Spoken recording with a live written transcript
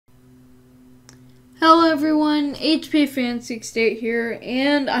Hello everyone, HP Fan 68 here,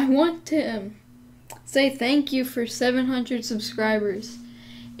 and I want to say thank you for 700 subscribers.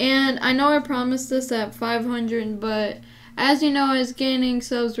 And I know I promised this at 500, but as you know, I was gaining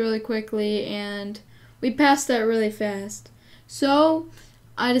subs really quickly, and we passed that really fast. So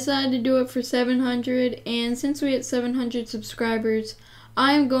I decided to do it for 700, and since we hit 700 subscribers,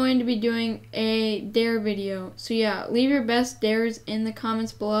 I'm going to be doing a dare video. So yeah, leave your best dares in the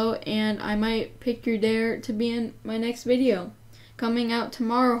comments below, and I might pick your dare to be in my next video, coming out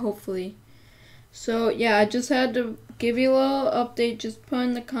tomorrow hopefully. So yeah, I just had to give you a little update. Just put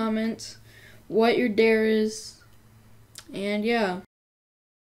in the comments what your dare is, and yeah.